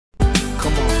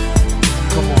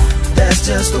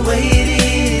just the way it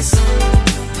is.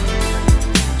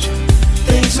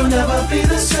 Things will never be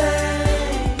the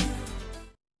same.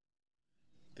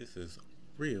 This is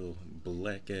real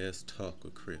black ass talk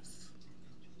with Chris.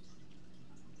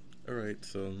 Alright,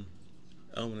 so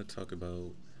I want to talk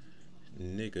about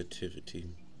niggativity,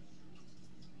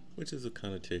 which is a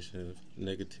connotation of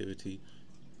negativity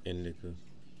and nigga,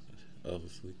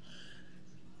 obviously.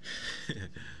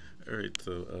 Alright,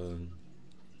 so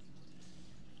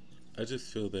I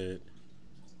just feel that,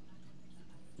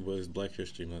 well, it's Black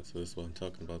History Month, so that's why I'm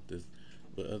talking about this.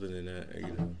 But other than that,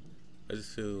 I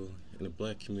just feel in the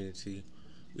black community,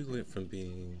 we went from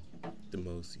being the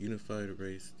most unified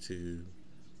race to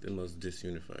the most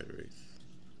disunified race.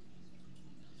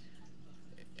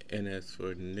 And as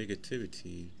for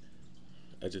negativity,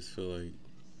 I just feel like,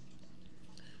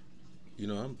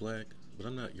 I'm black, but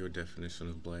I'm not your definition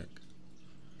of black.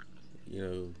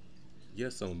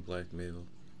 Yes, I'm black male,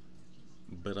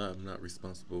 but I'm not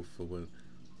responsible for what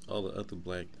all the other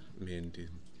black men do.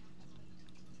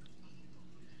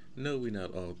 No, we're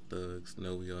not all thugs.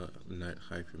 No, we are not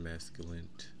hyper-masculine.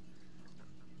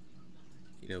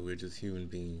 We're just human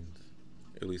beings.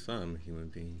 At least I'm a human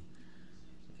being.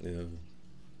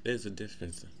 There's a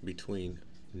difference between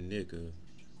nigga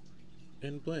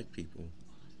and black people.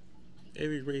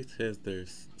 Every race has their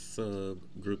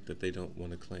sub-group that they don't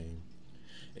want to claim.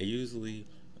 And usually,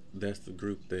 that's the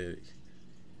group that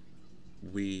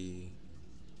we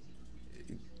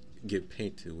get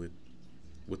painted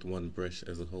with one brush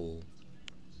as a whole.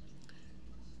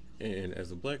 And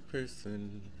as a black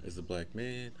person, as a black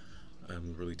man,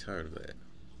 I'm really tired of that.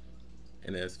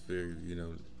 And as for,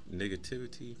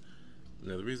 negativity,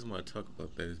 now the reason why I talk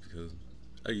about that is because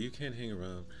you can't hang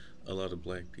around a lot of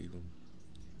black people,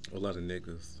 a lot of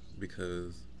niggas,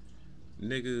 because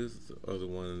niggas are the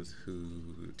ones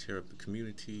who tear up the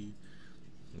community.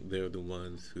 They're the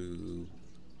ones who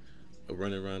are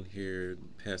running around here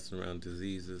passing around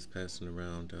diseases, passing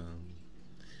around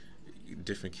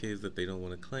different kids that they don't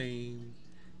want to claim,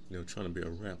 trying to be a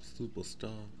rap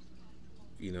superstar.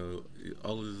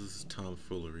 All of this is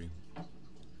tomfoolery.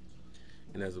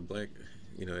 And as a black,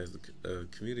 as a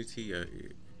community, I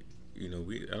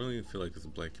don't even feel like it's a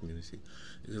black community,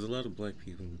 because a lot of black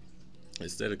people,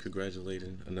 instead of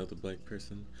congratulating another black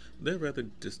person, they'd rather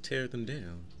just tear them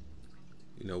down.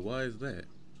 Why is that?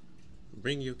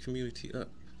 Bring your community up.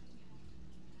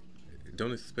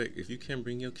 Don't expect, if you can't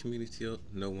bring your community up,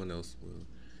 no one else will.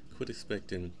 Quit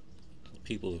expecting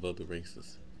people of other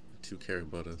races to care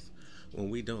about us when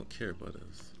we don't care about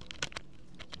us.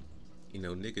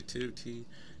 Negativity,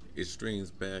 it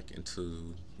streams back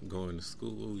into going to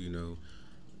school.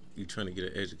 You're trying to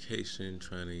get an education,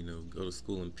 trying to, go to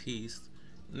school in peace.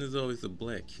 And there's always a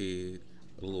black kid,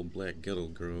 a little black ghetto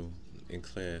girl in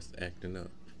class acting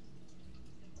up,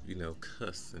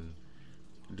 cussing,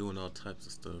 doing all types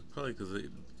of stuff. Probably because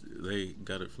they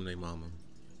got it from their mama.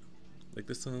 Like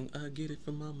the song, I get it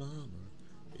from my mama.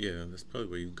 Yeah, that's probably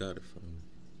where you got it from.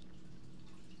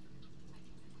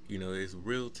 It's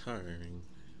real tiring,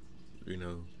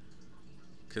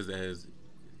 because as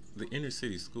the inner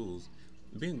city schools,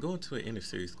 going to an inner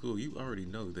city school, you already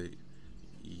know that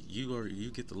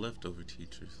you get the leftover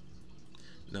teachers.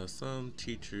 Now, some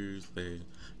teachers, they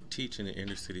teach in an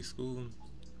inner city school,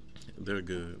 they're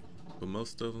good, but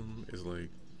most of them is like,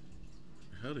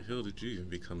 how the hell did you even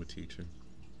become a teacher?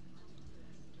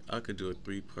 I could do a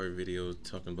 3-part video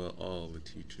talking about all the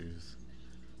teachers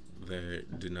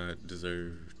that do not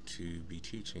deserve to be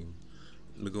teaching.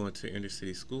 But going to inner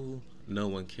city school, no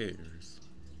one cares.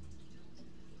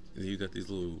 And you got these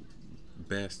little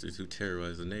bastards who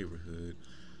terrorize the neighborhood,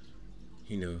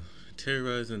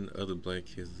 terrorizing other black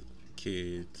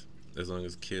kids, as long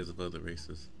as kids of other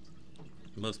races,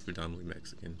 most predominantly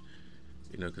Mexican,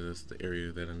 because that's the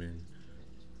area that I'm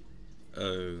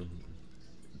in,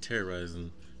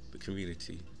 terrorizing the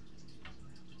community.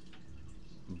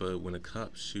 But when a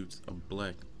cop shoots a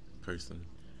black person,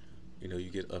 you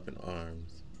get up in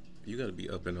arms. You gotta be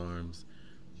up in arms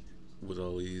with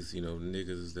all these,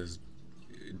 niggas that's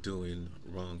doing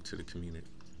wrong to the community.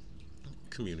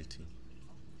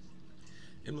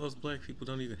 And most black people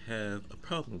don't even have a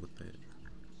problem with that.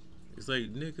 It's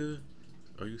like, nigga,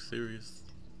 are you serious?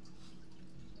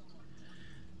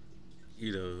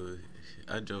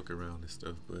 I joke around and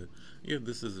stuff, but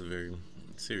this is a very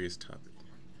serious topic.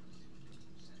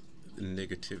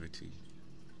 Negativity.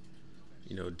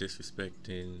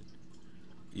 Disrespecting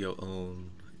your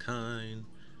own kind.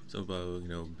 Something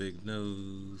about, big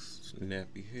nose,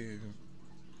 nappy hair,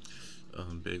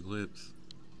 big lips.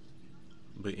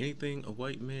 But anything a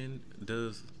white man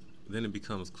does, then it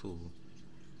becomes cool.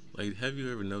 Like, have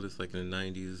you ever noticed, like, in the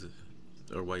 90s,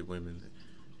 or white women,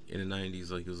 in the 90s,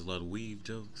 like, there was a lot of weave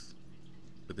jokes?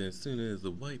 But then as soon as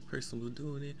the white person was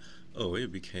doing it, oh,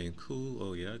 it became cool.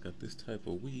 Oh, yeah, I got this type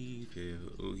of weave. Yeah,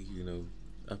 oh,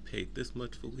 I paid this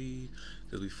much for weave.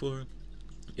 Because before,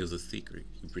 it was a secret.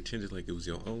 You pretended like it was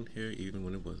your own hair even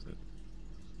when it wasn't.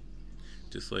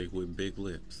 Just like with big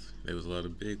lips. There was a lot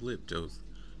of big lip jokes,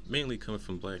 mainly coming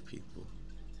from black people.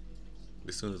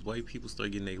 As soon as white people start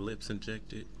getting their lips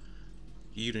injected,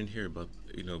 you didn't hear about,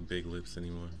 big lips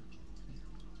anymore.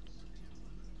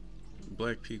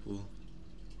 Black people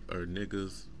are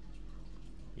niggas,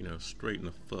 straighten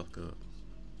the fuck up.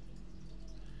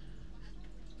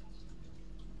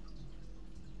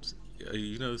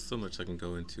 There's so much I can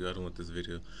go into. I don't want this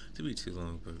video to be too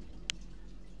long, but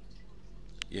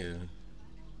yeah,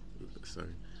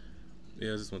 sorry.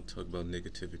 Yeah, I just want to talk about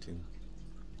negativity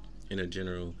in a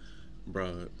general,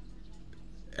 broad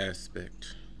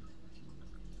aspect.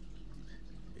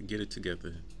 Get it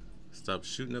together. Stop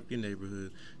shooting up your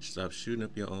neighborhood. Stop shooting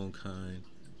up your own kind,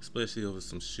 especially over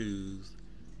some shoes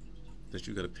that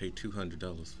you gotta pay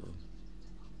 $200 for.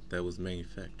 That was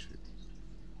manufactured.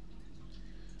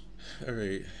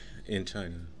 Alright, in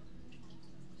China.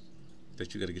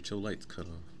 That you gotta get your lights cut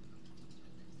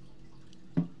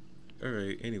off.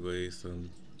 Alright, anyways,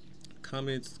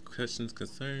 comments, questions,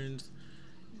 concerns,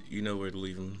 you know where to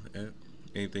leave them at.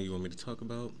 Anything you want me to talk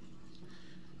about,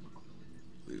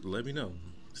 let me know.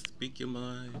 Speak your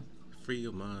mind, free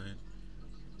your mind,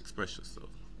 express yourself.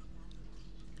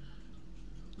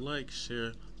 Like,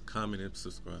 share, comment, and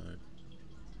subscribe.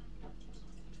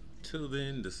 Till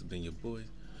then, this has been your boy,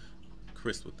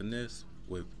 Chris with the Nest,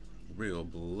 with real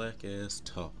black ass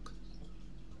talk.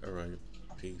 Alright,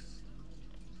 peace.